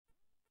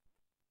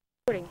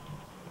Recording.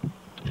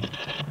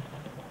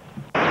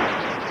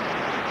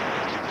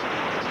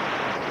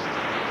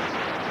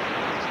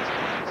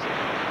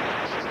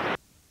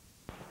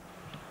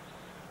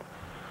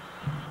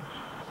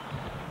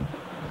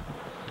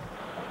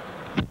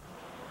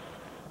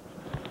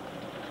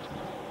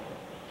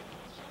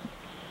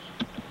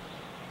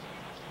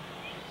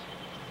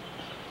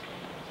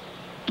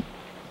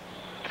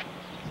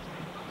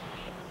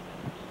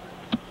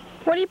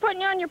 What are you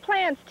putting on your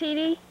plants,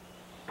 TD?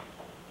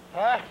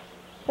 Huh?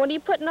 What are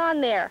you putting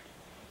on there?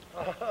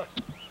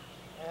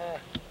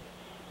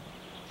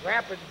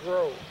 Rapid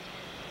grow.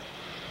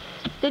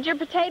 Did your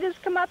potatoes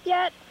come up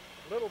yet?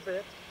 A little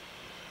bit.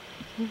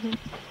 Mm-hmm.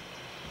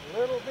 A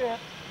little bit.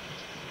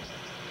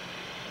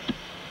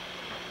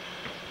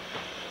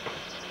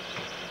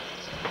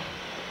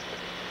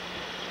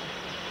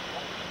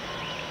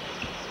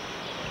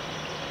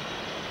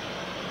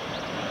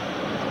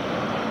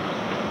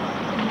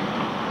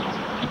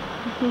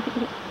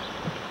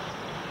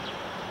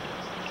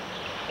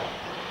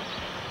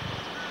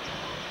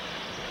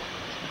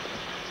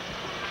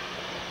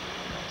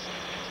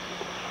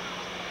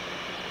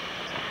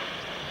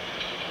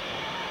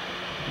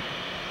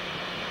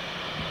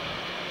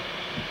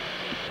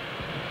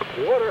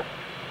 Water?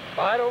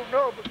 I don't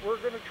know, but we're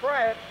going to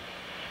try it.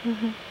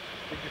 Mm-hmm.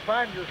 Did you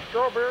find your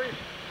strawberries?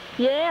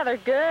 Yeah, they're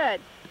good.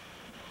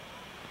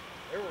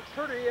 They were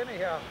pretty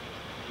anyhow.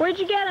 Where'd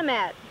you get them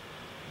at?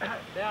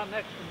 Down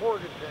next to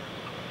Morgantown.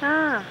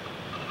 Ah.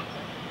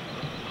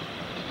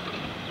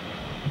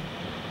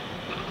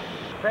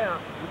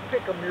 Pound. You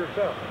pick them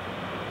yourself.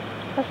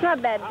 That's not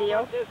a bad deal.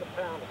 How much is a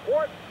pound? A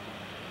quart?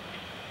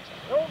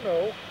 Don't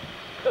know.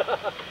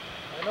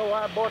 I know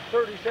I bought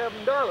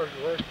 $37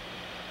 worth.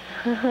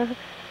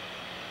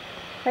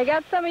 They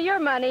got some of your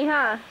money,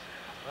 huh?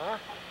 Huh?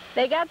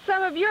 They got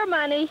some of your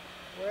money.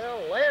 Well,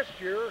 last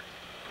year,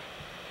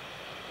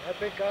 I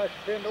think I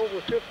spent over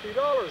 $50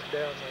 down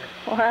there.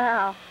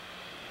 Wow.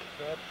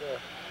 But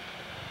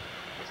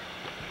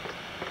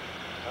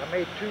I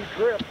made 2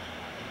 trips.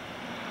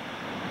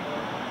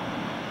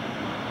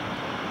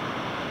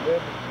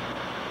 But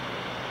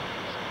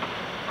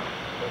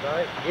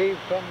I gave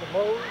some to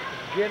Mose,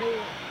 and Jenny,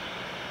 and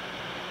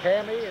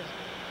Tammy, and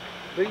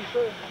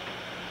Lisa.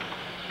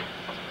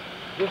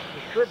 Just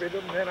distribute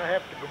them, and then I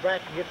have to go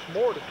back and get some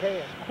more to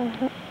can.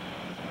 Mm-hmm.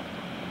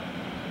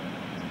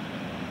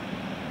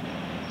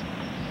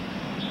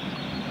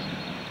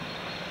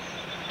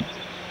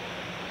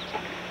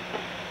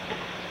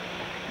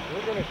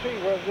 We're going to see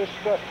whether this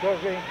stuff does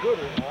any good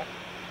or not.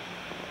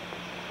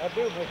 I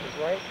do, Mrs.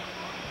 Wright.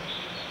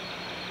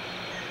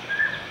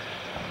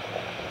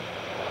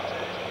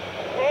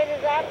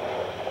 Potatoes up?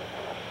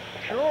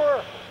 Sure.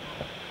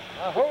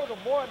 I hoed them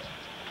once.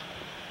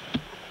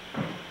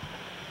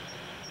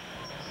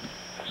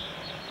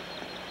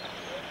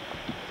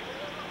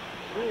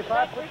 See if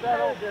I put that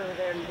hose over. over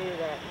there and do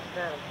that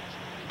instead of...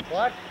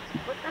 What?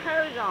 Put the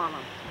hose on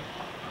them.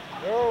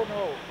 No.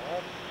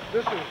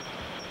 That's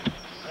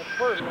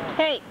fertilizer.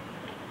 Hey,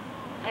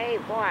 Hey,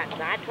 what?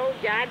 I told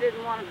you I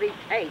didn't want to be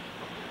taped.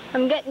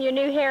 I'm getting your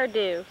new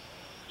hairdo.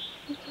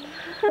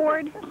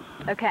 Ford?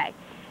 Okay.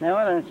 No,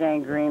 those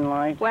ain't green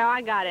lights. Well,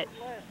 I got it.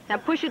 Now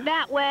push it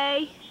that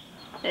way.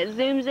 It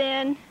zooms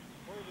in.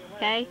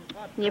 Okay?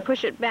 And you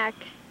push it back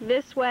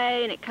this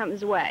way and it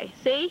comes away.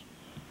 See?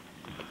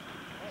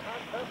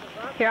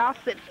 Here, I'll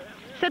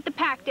set the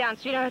pack down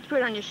so you don't have to put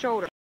it on your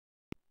shoulder.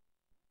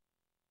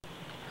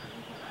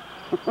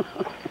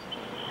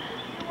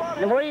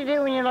 Now, what do you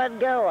do when you let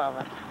go of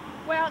it?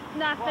 Well, it's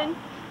nothing.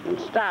 It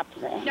stops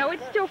there. No,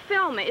 it's still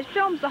filming. It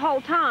films the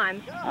whole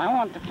time. I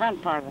want the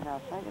front part of the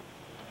house.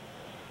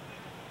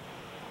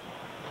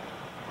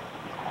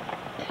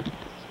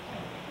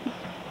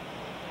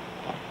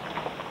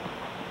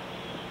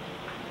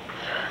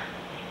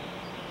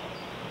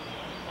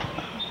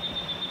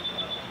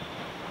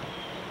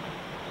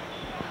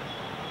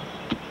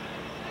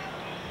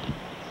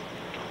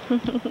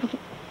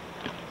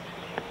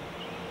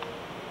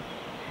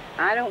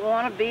 I don't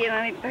want to be in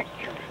any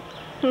picture.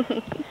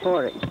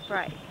 40.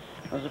 Right.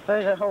 I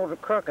suppose I hold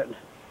it crooked.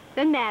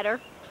 Doesn't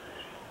matter.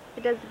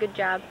 It does a good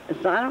job.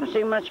 I don't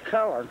see much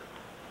color.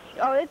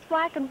 Oh, it's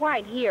black and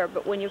white here,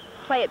 but when you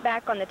play it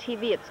back on the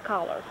TV, it's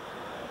color.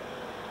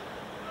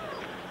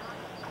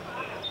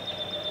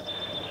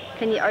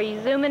 Are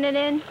you zooming it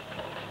in?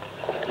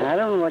 I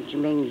don't know what you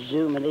mean,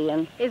 zoom it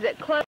in. Is it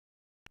close?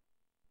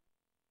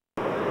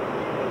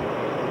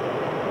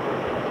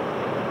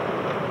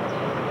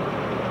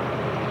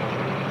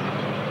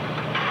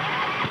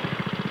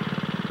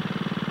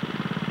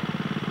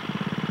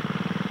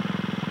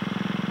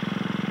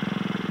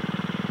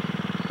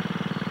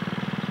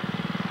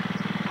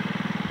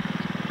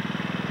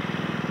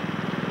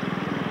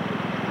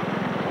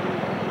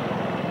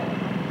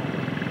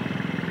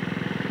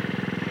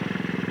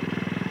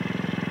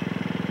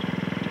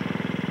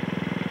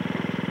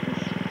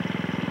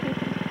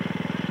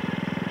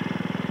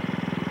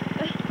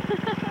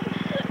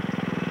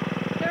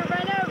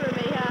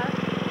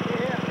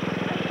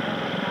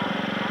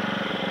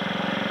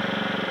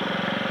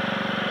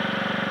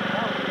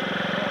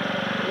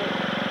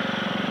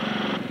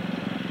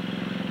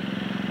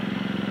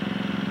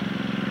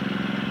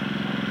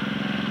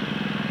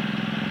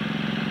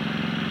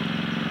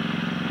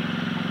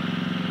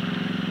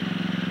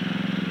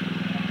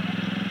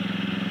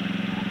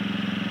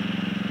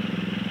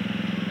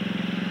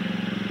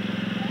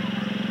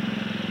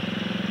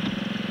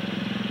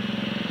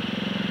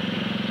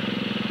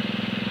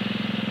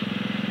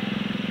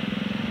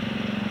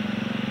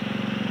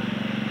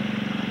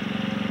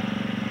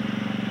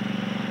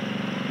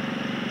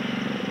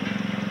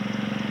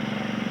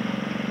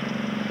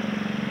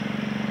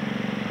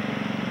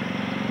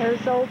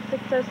 There's old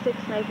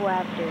 606 Maple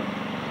Avenue,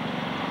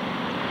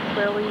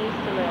 where we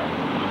used to live.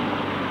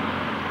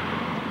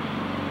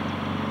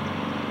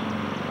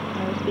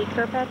 There's B.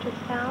 Kirkpatrick's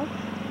house.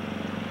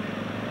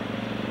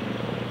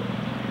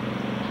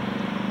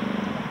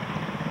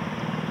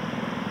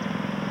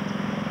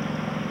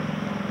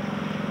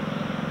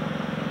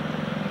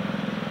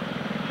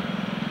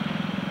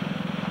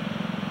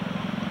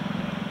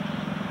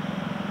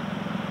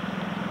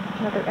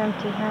 Another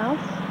empty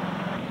house.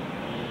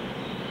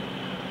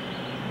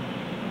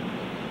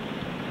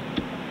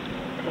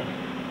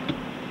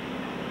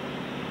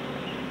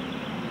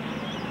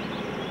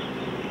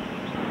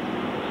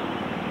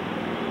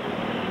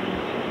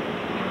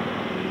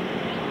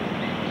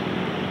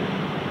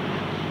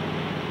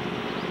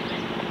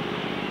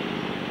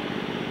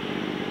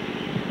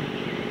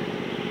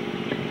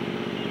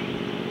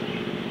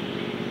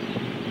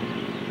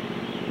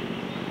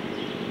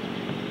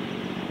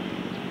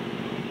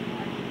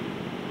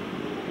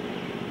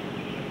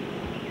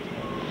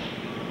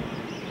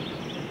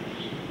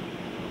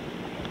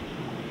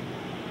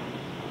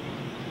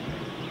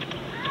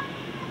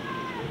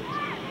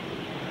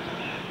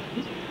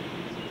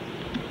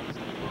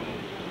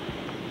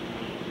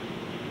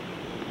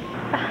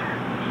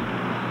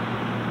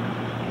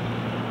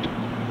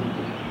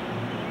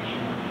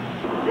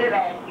 Did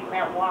ask him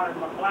about watering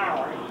my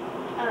flowers.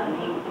 And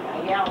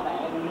I yelled at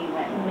him and he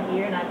went.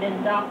 Here, and I've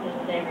been doctoring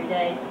it every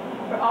day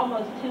for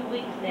almost 2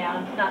 weeks now,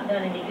 and it's not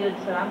done any good,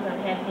 so I'm going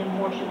to have him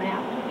wash them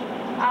out.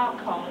 I'll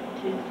call him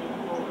Tuesday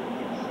morning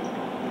and see.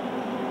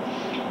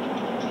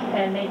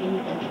 And maybe he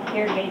can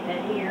irrigate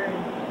that here.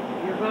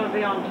 And You're going to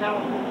be on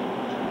television.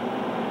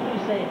 you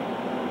say,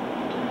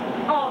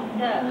 oh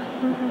no.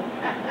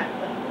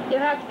 You'll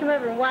have to come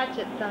over and watch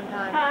it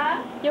sometime.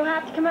 Huh? You'll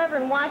have to come over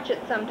and watch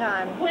it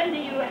sometime. When do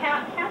you,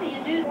 how do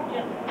you do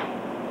just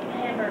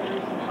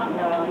hamburgers and hot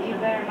dogs? No, you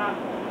better not.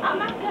 I'm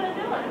not going to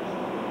do it.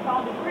 It's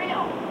called the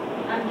grill.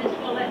 I'm just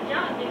going to let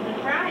John do the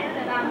frying,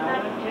 and I'm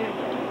not.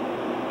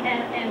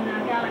 And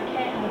I got a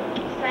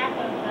sack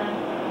of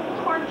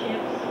corn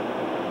chips.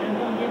 I'm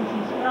going to give him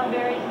some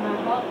strawberries, and I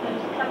bought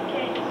those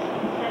cupcakes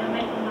instead of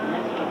making my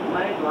That's what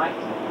Mose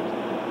likes.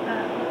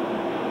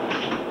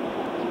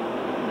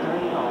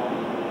 Very long.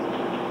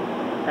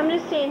 I'm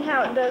just seeing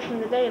how it does in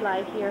the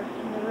daylight here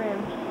in the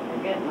room.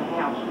 They're getting the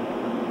house.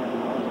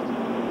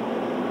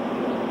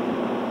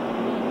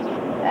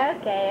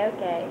 Okay,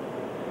 okay.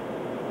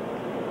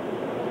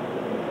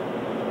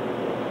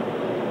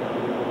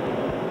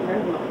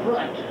 There's my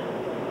foot.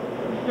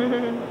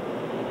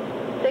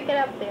 Stick it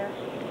up there.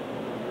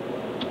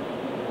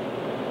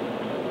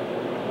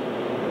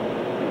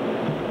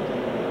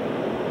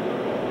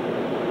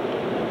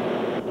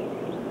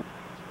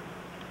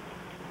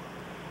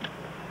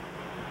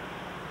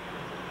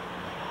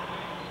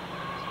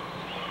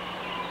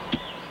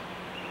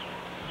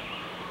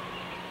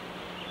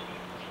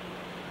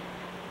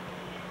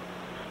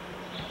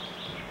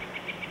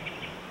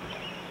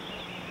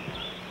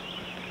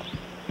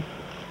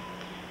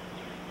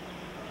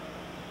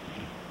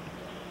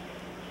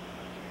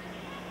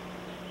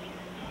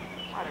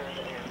 Water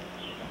there.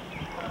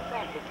 What's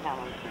that you're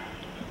telling me?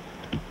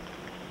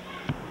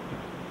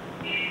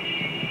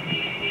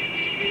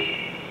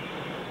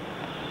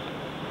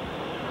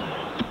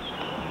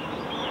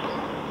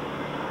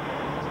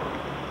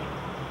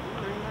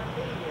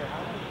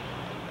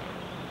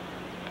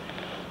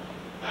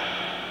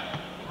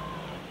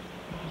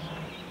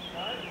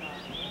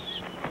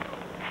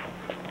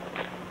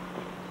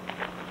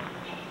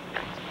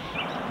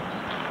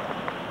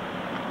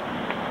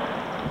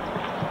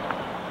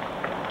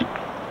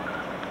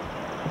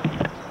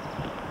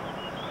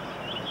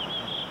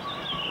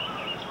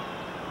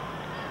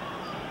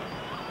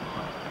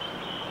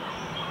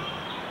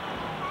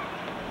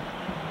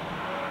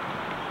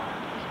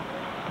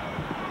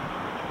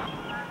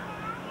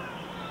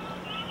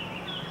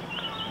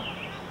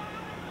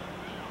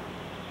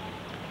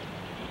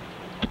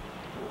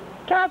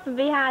 Come up from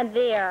behind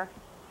there.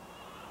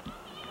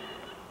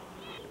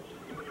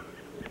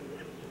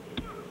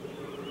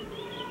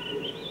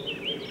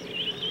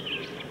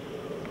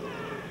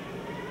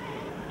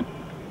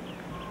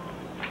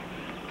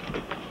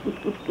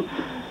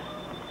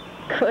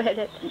 Quit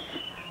it.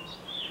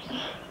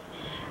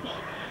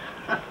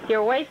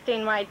 You're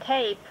wasting my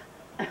tape.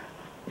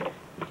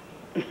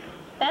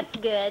 That's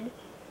good.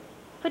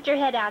 Put your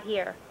head out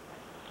here.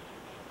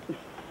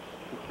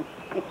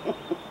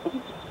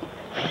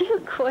 You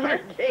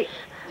quit.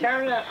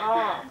 Turn it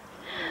off.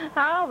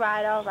 All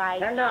right, all right.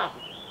 Turn it off.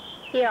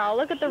 Here, I'll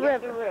look at the Look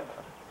at river.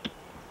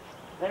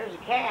 There's a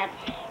cat.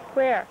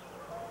 Where?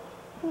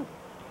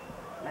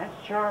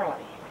 That's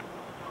Charlie.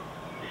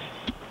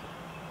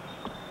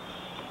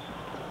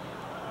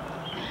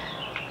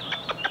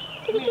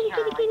 Kitty, kitty,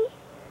 kitty, kitty.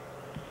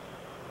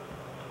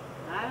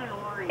 I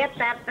don't worry. Get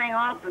that thing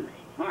off of me,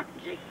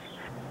 Margie.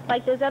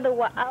 Like those other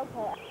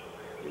okay.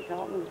 You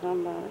talking to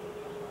somebody?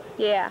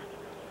 Yeah.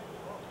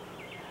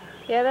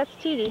 Yeah, that's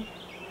Titi.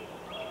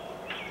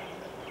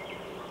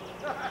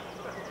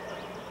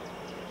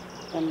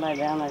 Somebody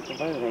down at the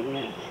booth, isn't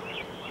it?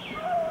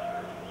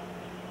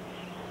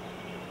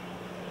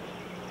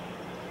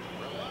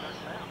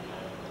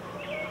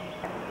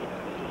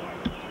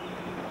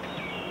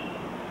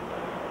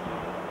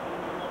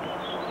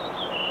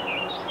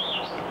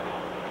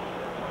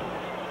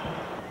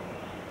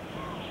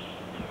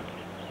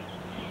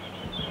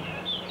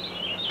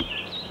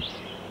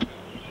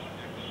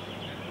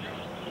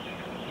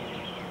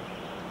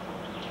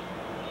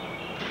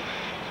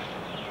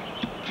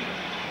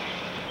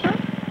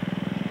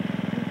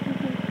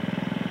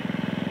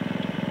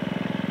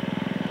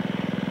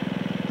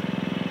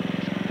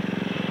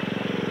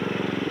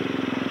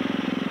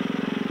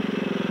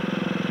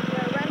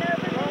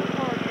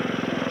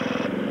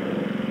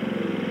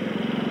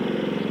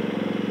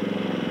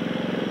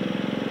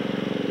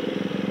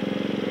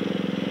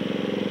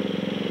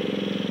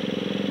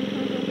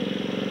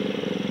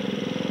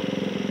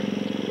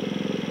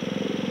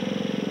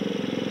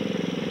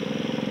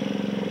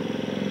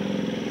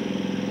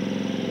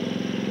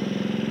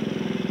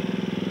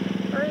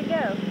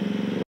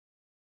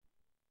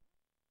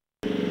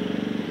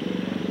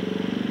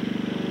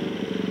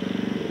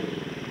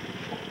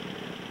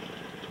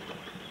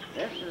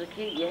 This is the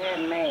key you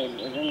had made,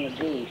 was in the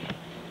dish.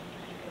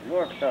 It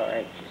works all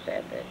right, she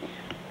said, didn't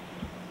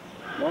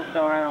it? Works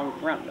all right on the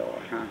front door,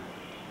 huh?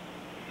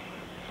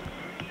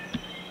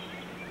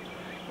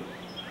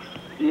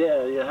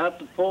 Yeah, you have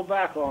to pull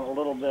back on a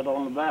little bit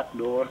on the back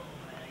door.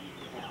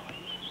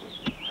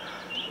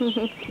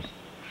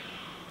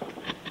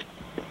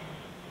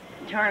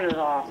 Turn it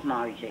off,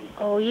 Margie.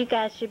 Oh, you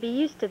guys should be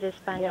used to this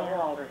by Yeah, now.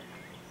 Walter.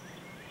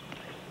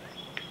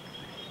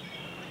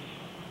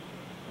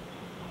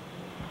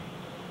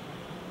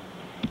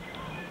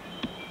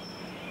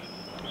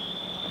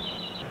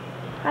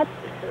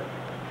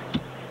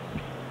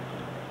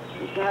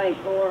 It's not any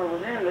cooler over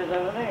there than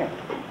over there.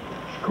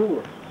 It's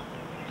cooler.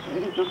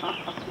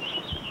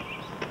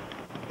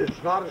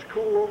 It's not as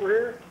cool over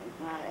here? It's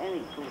not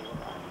any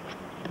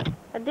cooler.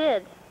 I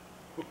did.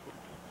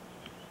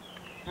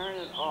 Turn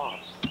it off.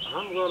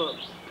 I'm gonna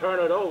turn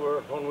it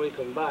over when we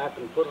come back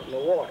and put it in the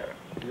water.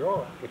 You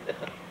are.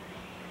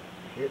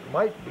 It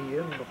might be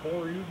in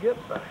before you get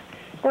back.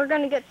 We're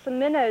going to get some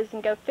minnows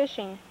and go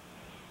fishing.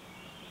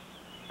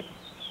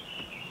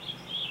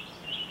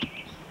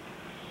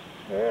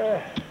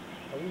 Yeah,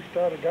 I wish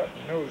I'd have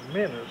gotten those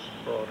minnows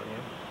brought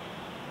in.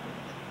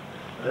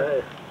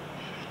 Hey.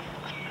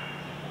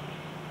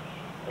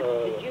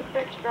 Did you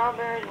pick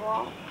strawberries,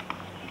 Walt?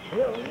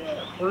 Hell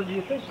yeah. Where do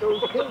you think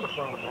those came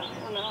from? I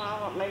don't know, I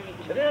don't, maybe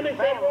And then he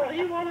said, well,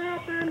 he went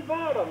out there and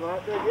bought them. I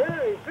said,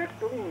 yeah, he picked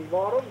them and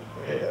bought them.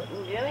 Yeah.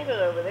 And Jenny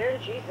was over there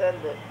and she said,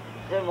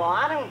 well,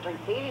 I don't think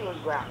Petey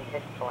would go out and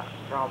pick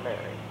strawberries.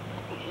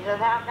 She said,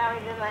 how come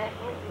he didn't ask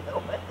me to go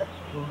with us?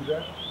 Who's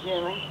that?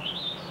 Jenny.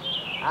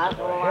 I said,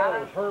 The well, hell I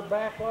is don't, her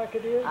back like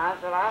it is? I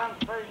said, I don't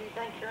suppose you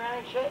think you're in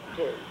any shape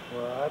to.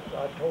 Well,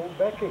 I told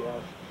Becky,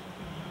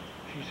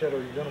 she said,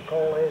 are you going to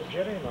call Aunt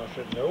Jenny? And I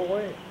said, no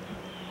way.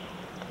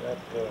 That,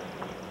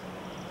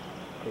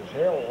 because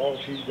hell, all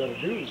she's got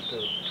to do is to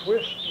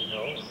twist, you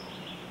know,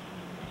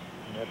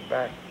 and that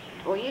back.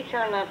 Well, you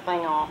turn that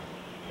thing off.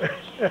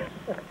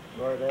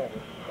 Right at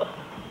it.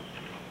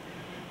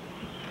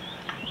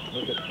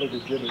 Look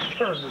at Jimmy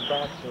turn his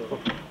back so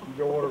you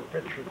don't want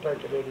her picture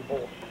taken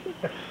anymore.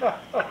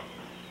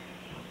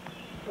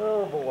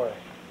 Oh boy.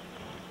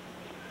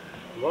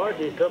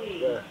 Margie took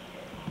the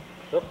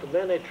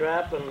mini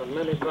trap and the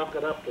mini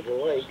bucket up to the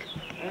lake.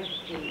 That's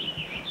key.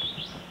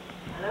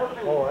 And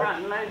open the Oh, front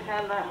and most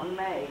had that one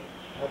made.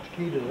 That's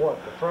key to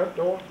what? The front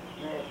door?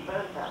 There's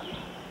both of them.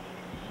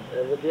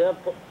 And with the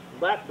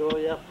back door,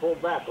 you have to pull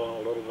back on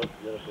it a little bit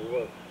to get it to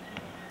work.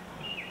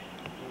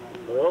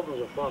 But it opens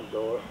the front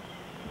door.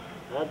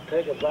 I had to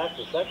take it back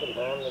the second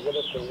time to get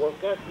it to work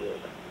that good.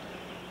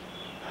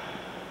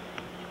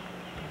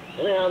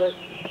 Anyhow,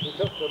 he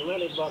took the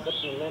mini bucket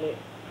and the mini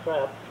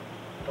trap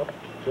up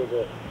to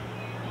the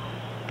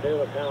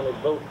Taylor County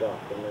boat dock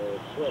and they were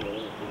swimming.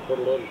 He put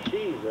a little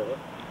cheese in it.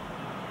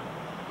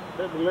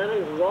 Said the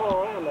minis was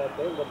all around that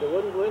thing, but they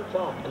wouldn't go inside.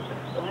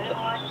 Well,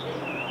 I see.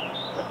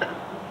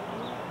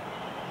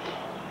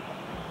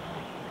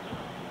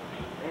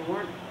 They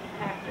weren't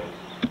happy.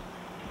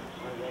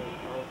 Or they,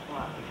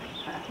 what?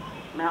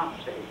 Mount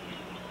shaped.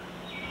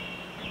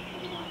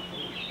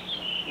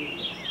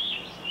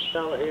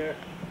 Fella here.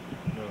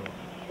 No.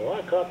 Well,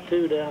 I caught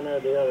two down there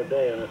the other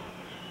day, and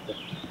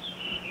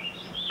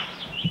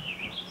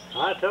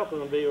I took them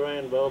to be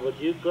rainbow, but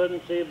you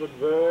couldn't see but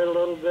very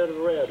little bit of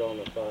red on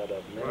the side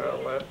of them.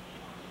 Well,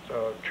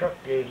 that Chuck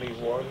gave me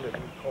one that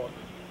he caught,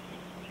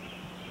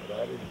 but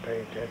I didn't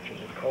pay attention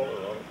to the color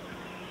on it.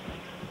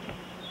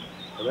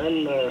 And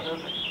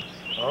then,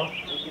 Huh?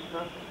 Did you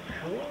cook?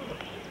 Sure.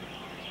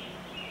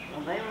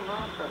 Well, they were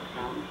going to cook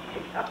some.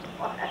 Pick up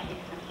one.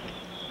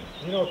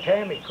 You know,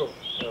 Tammy cooked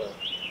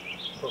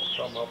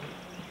some of them.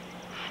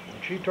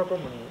 And she took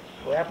them and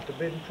wrapped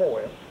them in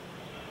foil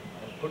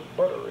and put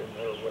butter in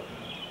there with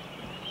them.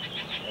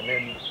 And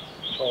then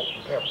salt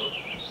and pepper.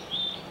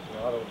 And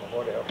I don't know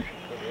what else she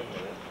put in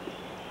there.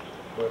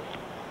 But,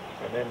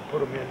 and then put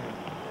them in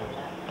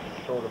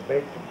and sort of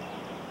baked them.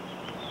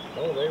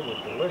 Oh, they were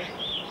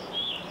delicious.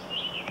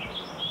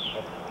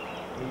 That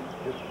meat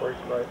just breaks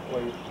right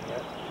away from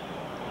that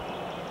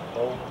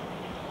bone.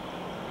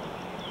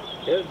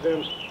 it's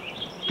been,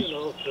 you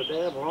know, so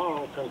damn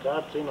long since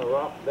I'd seen a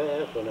rock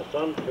bass and a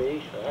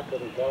sunfish, I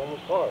couldn't tell them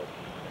apart.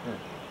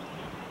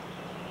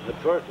 At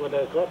first, when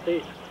they caught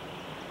these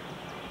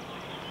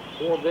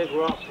 4 big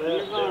rock bass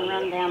You're going to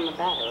run down the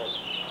battery.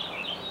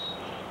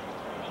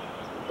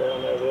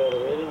 down there the other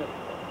way,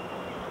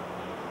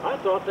 I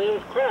thought they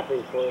was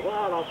crappie for a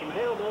while. I said,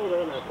 hell no,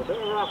 they're not, but they're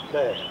rock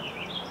bass.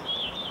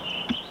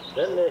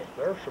 Then they,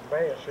 There's some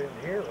bass in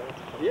here.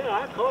 yeah,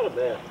 I caught a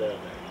bass down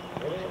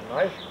there. There's some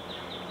nice ones.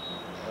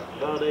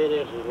 About 8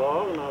 inches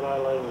long, and I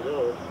let him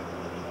go.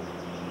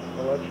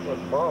 Well, that's what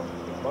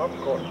Bob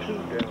caught 2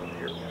 down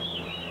here.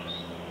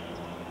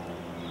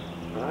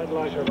 I'd He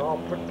like said,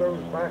 I'll put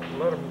those back and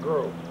let them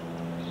grow.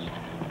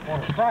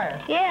 Want to try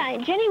it? Yeah,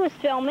 Jenny was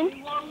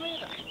filming.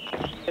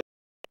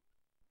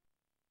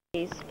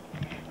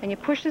 And you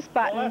push this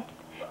button.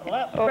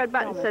 Or red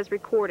button says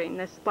recording,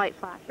 this light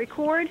flash.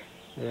 Record.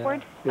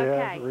 Record? Yeah,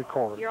 Okay.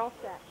 record. You're all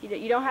set.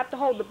 You don't have to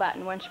hold the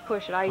button once you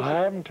push it. I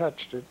haven't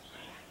touched it.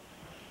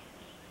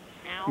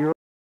 Now. You're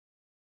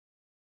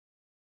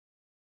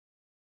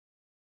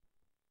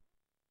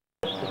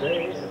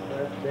today, if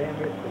that's damn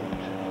it beats.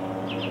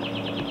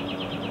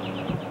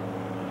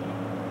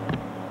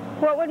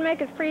 What would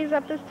make it freeze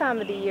up this time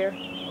of the year?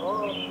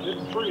 Oh, it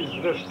didn't freeze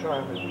this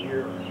time of the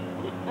year.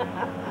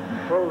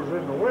 Froze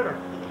in the winter.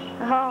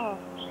 Oh.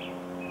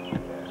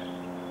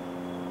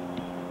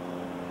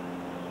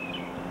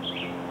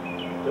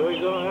 So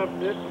we're gonna have to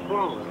get the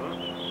plumber, huh?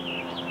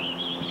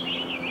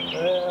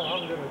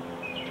 I'm gonna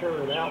tear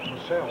it out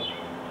myself.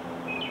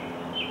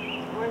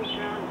 Where's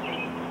John?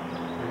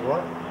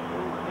 What?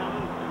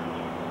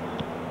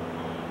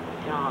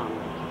 John.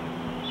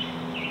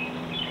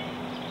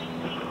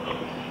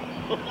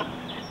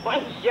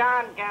 When's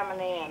John coming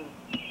in?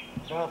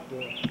 About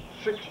the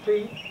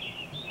 16th.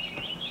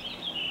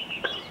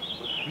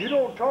 You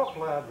don't talk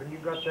loud when you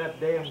got that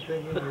damn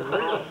thing in your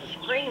ear.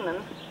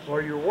 Screaming.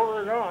 Well, you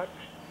were not.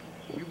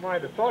 You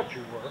might have thought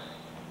you were.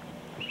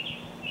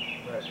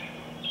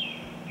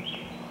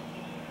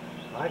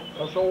 But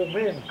us old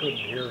men couldn't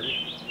hear you.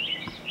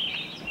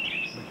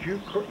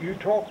 But you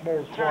talk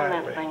more Turn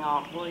quietly. that thing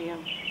off, will you?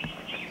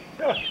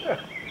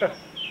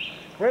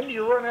 When do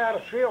you run out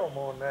of film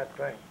on that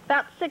thing?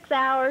 About 6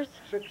 hours.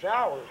 6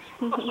 hours.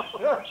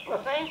 Well,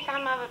 save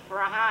some of it for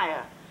a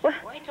hire. What?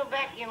 Wait till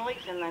Becky and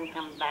Lisa and then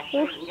come back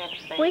so you can get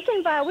the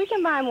We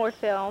can buy more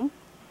film.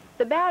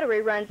 The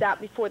battery runs out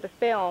before the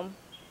film.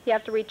 You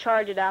have to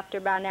recharge it after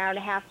about an hour and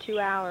a half, 2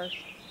 hours.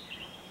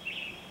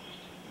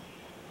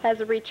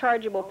 Has a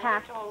rechargeable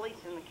pack. Wait till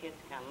Lisa and the kids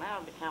come.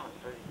 That'll be coming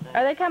pretty soon.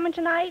 Are they coming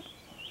tonight?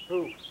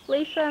 Who?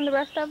 Lisa and the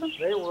rest of them?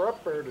 They were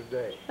up there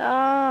today.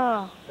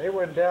 Oh. They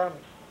went down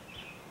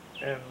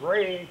and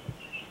Ray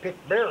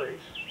picked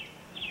berries.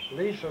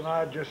 Lisa and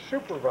I just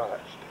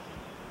supervised.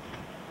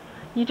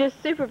 You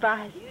just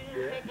supervised. You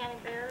didn't pick any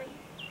berries?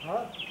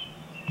 Huh?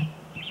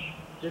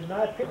 Didn't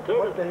I pick?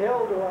 What the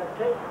hell do I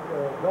take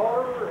the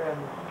daughter and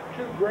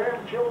 2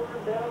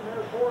 grandchildren down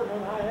there for, and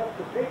then I have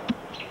to pick?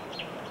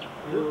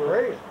 You're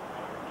crazy.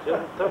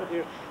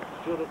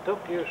 Should have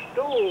took your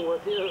stool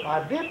with you.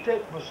 I did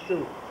take my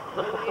stool.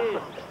 Yeah.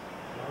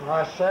 And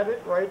I set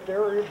it right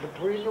there in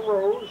between the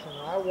rows, and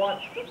I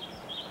watched it,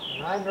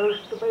 and I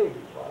nursed the baby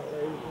while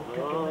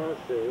they Oh, were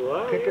I see.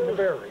 Well, picking the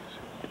berries.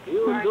 you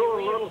were Margie, doing will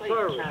a you little please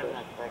service. turn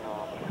that thing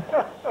off?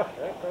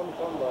 There comes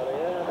somebody.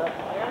 Yeah,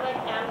 Here they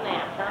come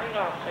now. Turn it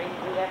off so you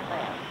can do that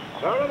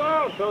fast. turn it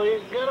on so you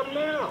can get them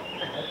now.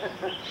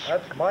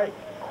 That's Mike.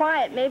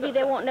 Quiet. Maybe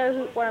they won't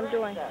know what I'm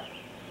doing. Well,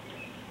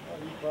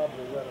 you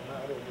probably let him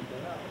out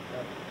everything out.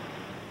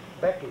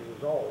 Becky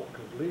was all,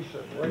 because Lisa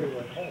and Ray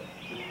went home.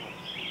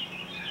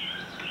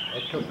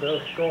 They took their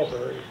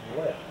strawberries and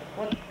left.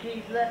 What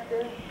keys left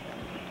in?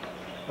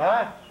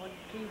 Huh? What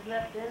keys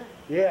left in?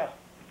 Yeah.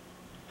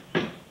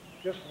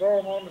 Just throw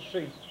them on the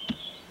seat.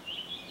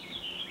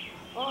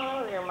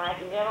 Oh, there, Mike,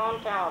 and get on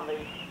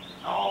television.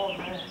 Oh,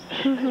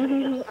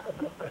 man.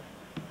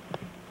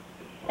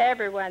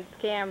 Everyone's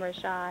camera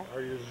shy.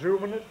 Are you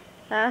zooming it?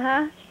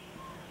 Uh-huh.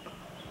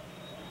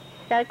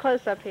 Got a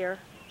close-up here.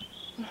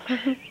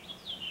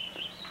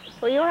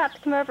 Well, you'll have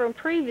to come over and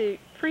preview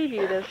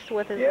this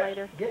with us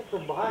later. Get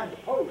from behind the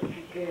post.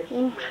 You can't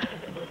see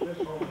that. Put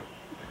this on.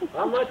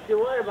 How much do you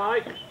weigh,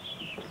 Mike?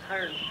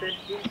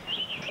 150.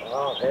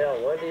 Oh,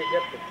 hell, when do you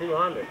get to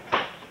 200?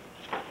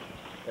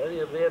 Then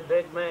you'll be a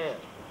big man.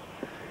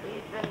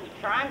 He's been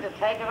trying to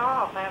take it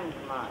off, haven't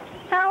you, Mike?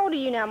 How old are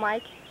you now,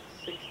 Mike?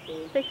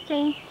 16.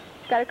 16?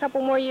 Got a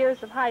couple more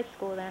years of high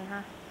school then,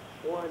 huh?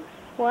 1.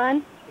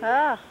 1?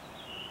 Oh.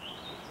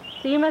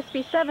 So you must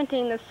be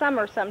 17 this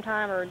summer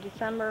sometime, or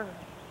December.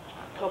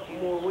 A couple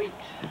more weeks.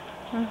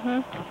 Mm-hmm.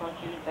 I thought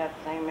you was that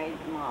same age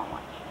as Mom,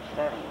 like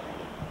 17.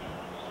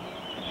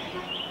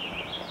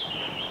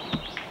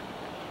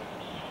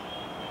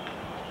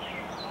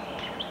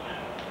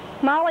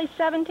 Molly's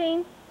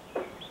 17?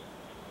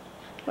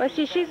 Well,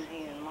 she's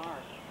 17 in March.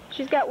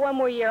 she's got 1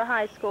 more year of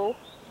high school.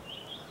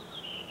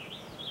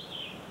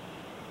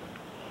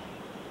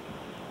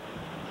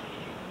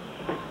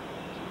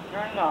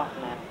 Turn it off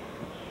now.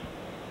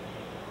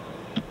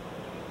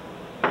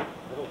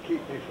 It'll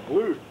keep me from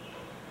losing.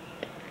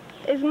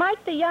 Is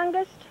Mike the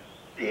youngest?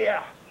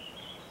 Yeah.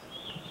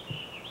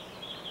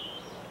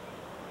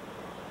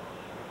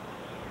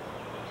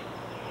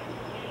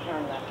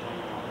 Turn that thing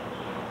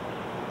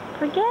off.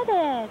 Forget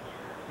it.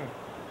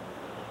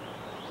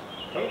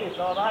 Katie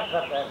thought I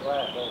cut that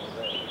glass over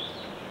there.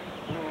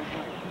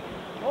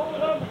 Mm-hmm. Hold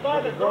it up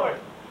by the door.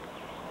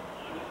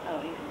 Oh,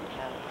 he's in the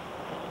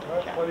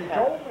house. That's what he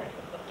told me.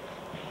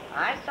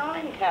 I saw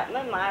him cutting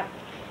them. I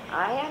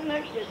had an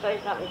urge to say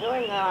something to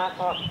him, then I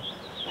thought,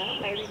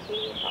 well, maybe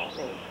he told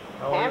me.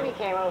 Oh, Tammy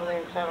came over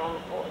there and sat on the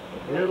porch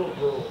Little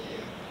girl.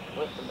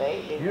 with the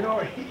baby. You know,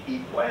 he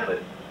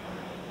planted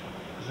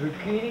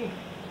zucchini,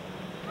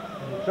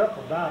 and it's up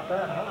about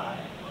that high.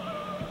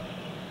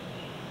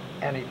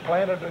 And he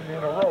planted it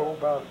in a row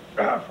about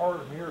far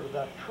from here to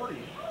that tree.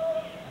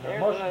 And there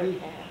There's must another be,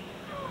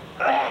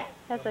 cat.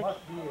 That's there a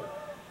must be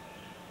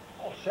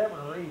 7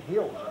 or 8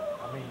 hills.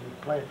 I mean, you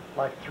plant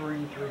like 3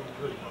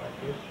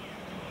 like this.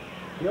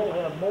 You'll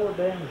have more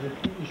dams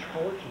at these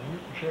forts than you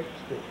can shake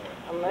a stick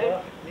at.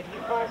 Yeah. Did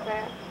you plant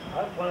that?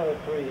 I planted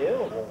 3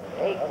 hills over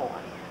there.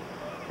 Acorn.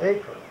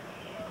 Acre.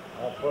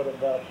 I put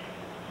about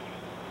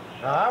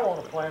Now I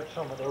want to plant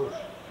some of those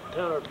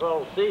 10 or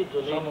 12 seeds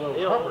in Some of each those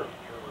hill. Hubbard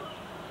trees.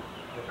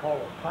 They call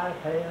them pie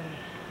pans,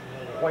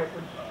 you know, the white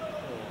ones.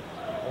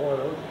 Boy,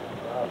 those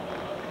are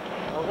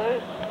Well,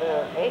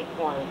 those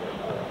acorns are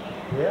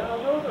good. yeah, I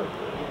know they're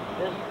good.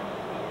 Just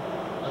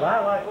But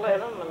I like split to,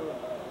 them and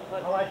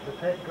put... I like to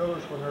take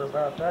those when they're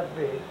about that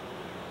big,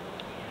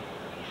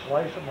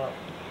 slice them up,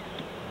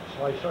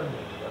 slice onions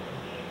with them,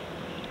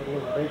 put a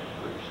little bacon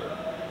grease in it.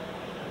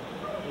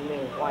 You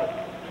mean white?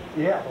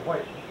 Yeah, the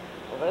white ones.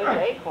 Well, those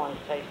acorns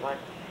taste like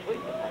sweet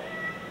potato.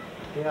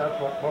 Yeah,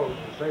 that's what Mose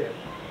was saying.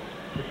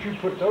 But you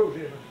put those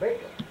in and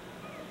bake them.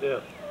 Yeah.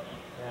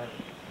 And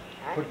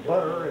I Put can do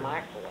butter it in the in.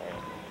 microwave.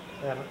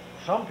 And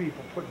some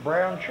people put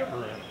brown sugar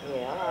in it.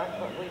 Yeah, that's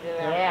what we did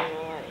out Yeah. in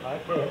the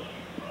way.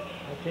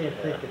 I can't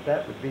think that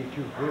that would be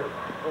too good.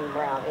 In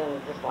brown,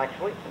 in just like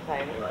sweet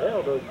potato.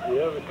 Hell, do you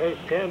ever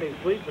taste candied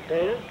sweet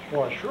potatoes?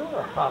 Well,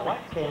 sure, I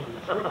like candy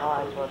sweet Oh,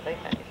 that's potatoes. what they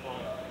taste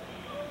like.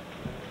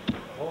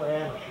 Oh,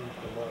 Anna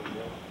used to love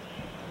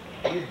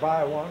them. We'd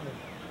buy one and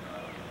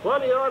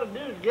What you ought to do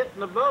is get in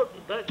the boat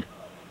and take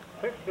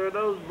a picture of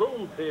those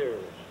boom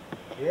piers.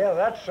 yeah,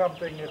 that's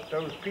something that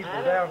those people I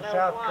don't down know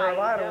South why you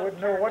Carolina don't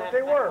wouldn't know turn what that they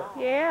back were. on.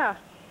 Yeah.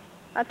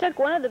 I took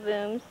one of the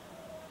booms.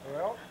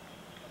 Well,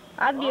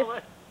 I'd give, Oh,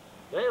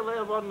 they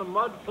live on the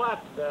mud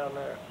flats down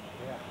there.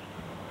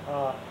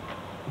 but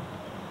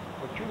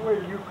you wait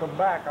till you come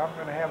back, I'm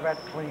gonna have that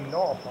cleaned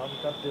off.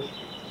 I've got this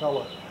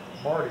fella,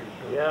 Margie.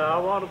 Yeah, I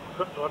want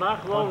to, when I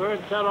come over here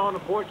and sit on the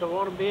porch, I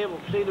want to be able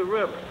to see the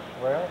river.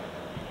 Well,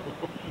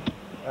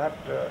 that,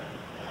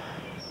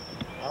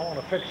 I want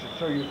to fix it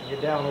so you can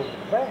get down over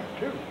the bank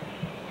too.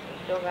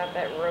 Still got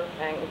that rope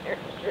hanging there.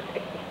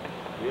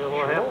 Yeah,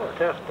 we'll have to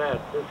test that.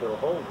 This will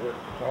hold it.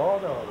 Oh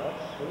no,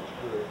 it's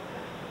good.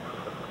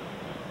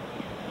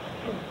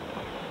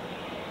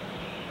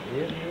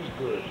 It is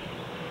good.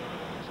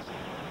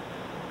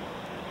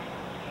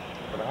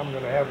 But I'm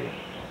gonna have you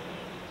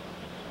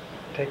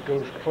take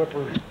those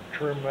clippers,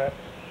 trim that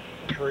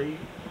tree,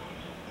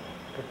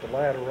 put the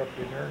ladder up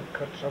in there and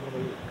cut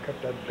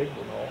that big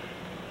one off.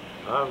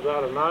 I've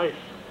got a nice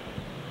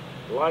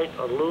light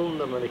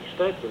aluminum and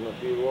extension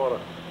if you want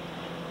to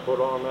put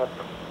on that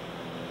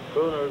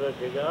pruner that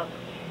you got.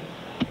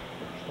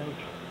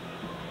 Extension.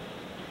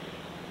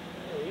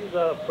 Yeah, you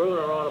got a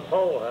pruner on a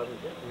pole, haven't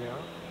you? Yeah.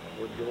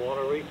 Would you want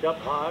to reach up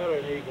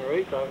higher than you can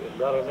reach? I've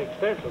got an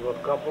extension with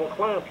a couple of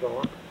clamps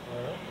on it.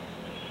 Well,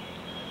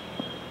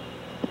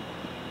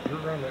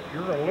 you're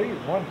gonna leave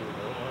Monday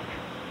though, aren't you?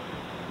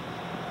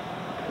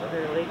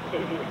 Better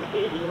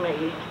leave you may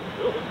eat.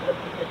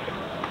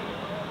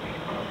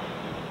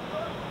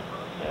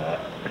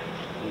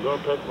 I'm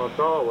going to take my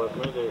saw with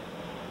me.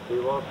 He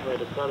wants me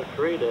to cut a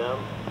tree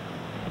down.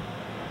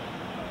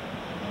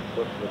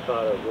 Put the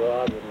side of the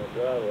garage in the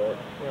driveway.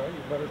 Well, you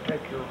better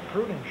take your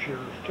pruning shears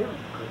too,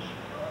 because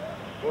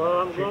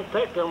Well, I'm going to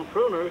take them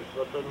pruners,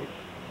 but then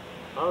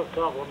I was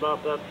talking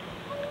about that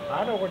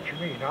I know what you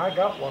mean. I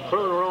got one.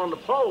 pruner on the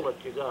pole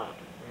that you got.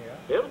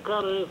 Yeah, It'll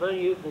cut anything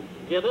you can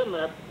get in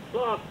that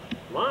slot.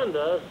 Mine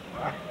does.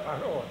 I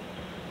know it.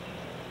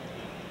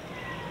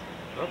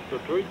 Up to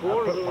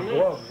 3/4 I of put my an inch.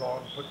 gloves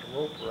on, put the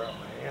rope around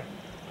my hand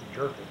to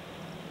jerk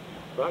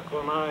it. Back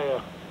when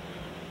I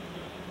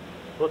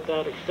put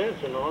that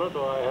extension on it,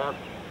 I have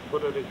to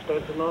put an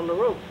extension on the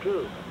rope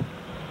too.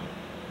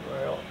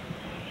 Well,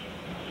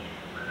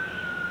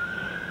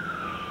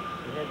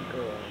 Good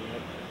girl.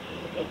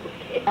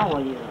 How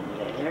are you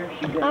over there?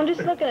 She got I'm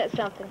just looking at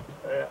something.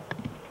 yeah.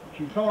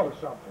 She thought of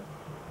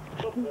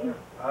something.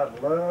 I'd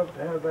love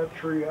to have that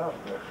tree out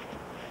there.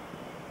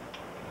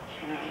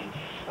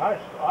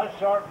 I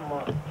started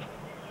my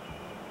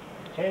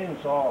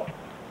chainsaw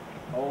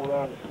hold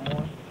on this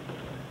morning.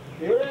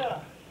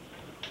 Yeah.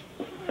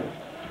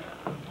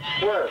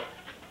 Where?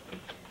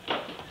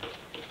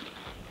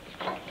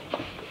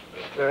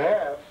 They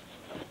have.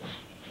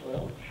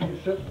 Well,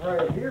 she's sitting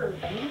right here.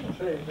 She didn't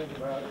say anything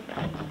about it.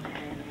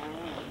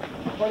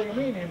 What do you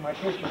mean in my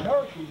kitchen?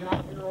 No, she's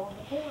out here on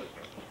the porch.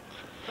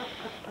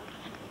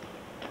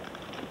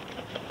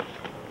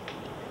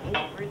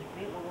 These rich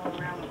people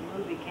going around with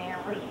movie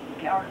cameras,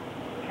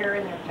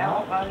 carrying their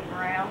telephones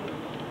around.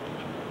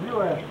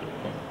 You asked her.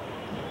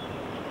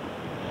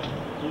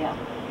 Yeah.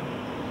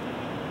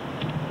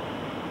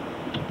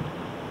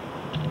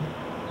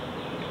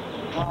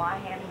 Well, I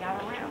hadn't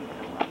got around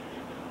to it.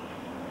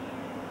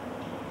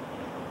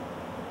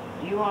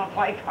 Do you want to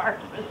play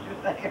cards,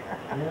 Mr. Thayer?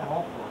 Yeah,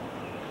 awful.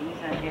 He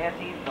said yes,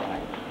 he's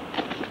playing.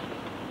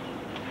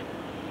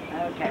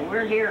 Okay,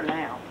 we're here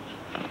now.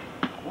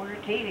 We're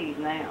at TD's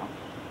now.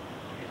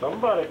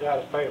 Somebody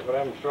got to pay for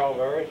them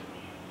strawberries.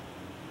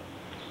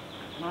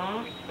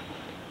 Huh?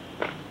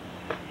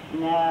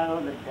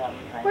 No, the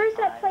government. Where's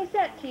that place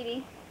at,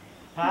 T.D.?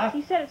 Huh?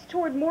 You said it's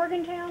toward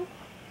Morgantown?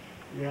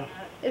 Yeah.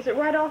 Is it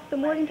right off the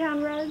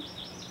Morgantown Road?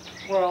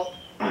 Well,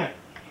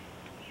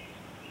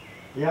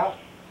 yeah,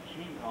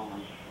 She's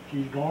gone.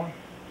 she's gone.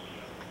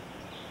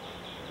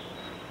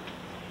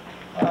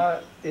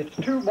 It's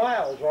 2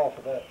 miles off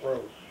of that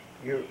road.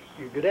 You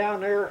go down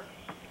there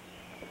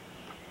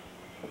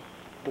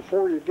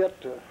before you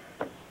get to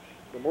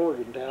the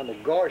Morgantown, the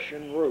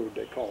Goshen Road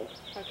they call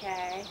it.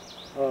 Okay.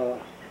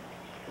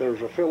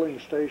 There's a filling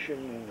station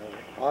and an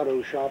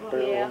auto shop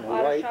there Yeah, on the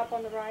auto right, shop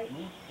on the right.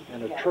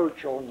 and a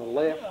church on the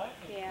left,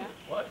 Yeah.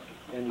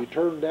 and you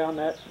turn down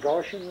that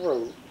Goshen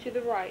Road To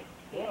the right.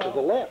 to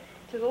the left.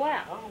 To the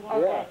left. Yeah,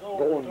 Okay.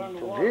 going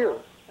from here.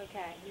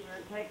 Okay. You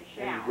better take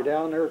a And shower. you go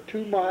down there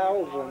 2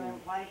 miles All and them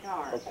play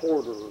cards. a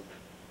quarter.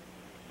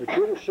 But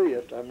you'll see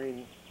it. I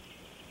mean,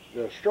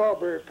 the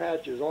strawberry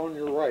patch is on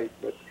your right,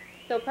 but,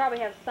 They'll probably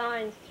have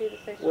signs too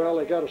that say well,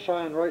 they got a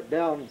strawberry. sign right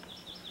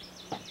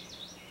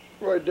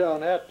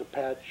down at the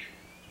patch.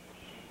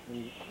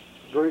 And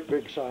great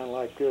big sign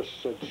like this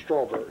said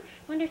strawberries.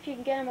 Wonder if you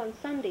can get them on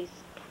Sundays.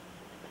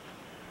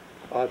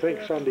 I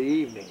think Sunday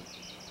evening.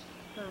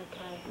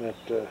 Okay.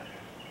 But,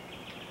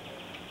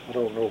 I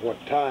don't know what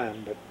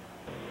time, but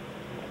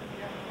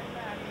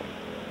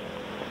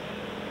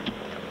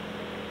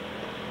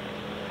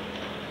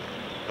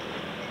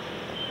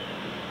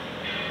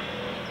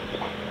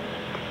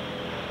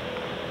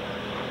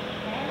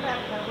Stand up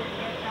so we can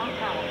get some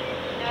color.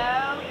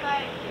 No,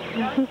 thank you.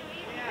 Don't you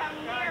even come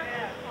near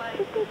this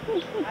place.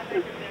 I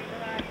think it's a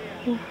good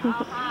idea.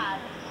 I'll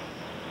hide.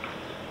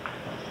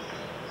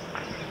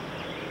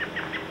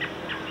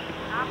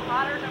 I'm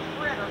hotter than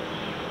fritter.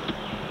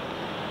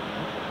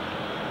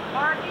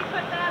 Margie,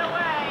 put that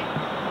away.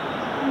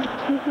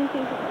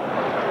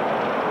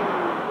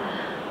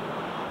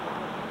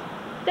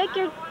 Take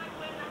your...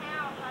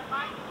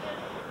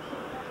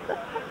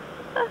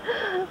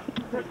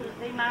 You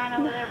see mine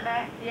over there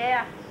back?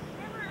 Yeah.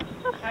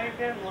 How you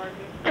doing, Margie?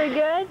 Pretty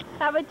good.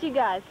 How about you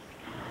guys?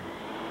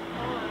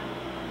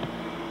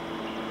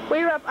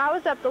 I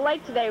was up the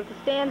lake today with the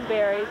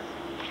Stansberries.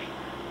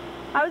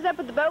 I was up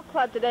at the boat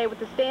club today with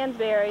the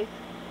Stansberries.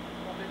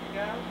 Well, did you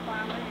go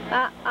finally?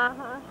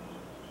 Uh-huh.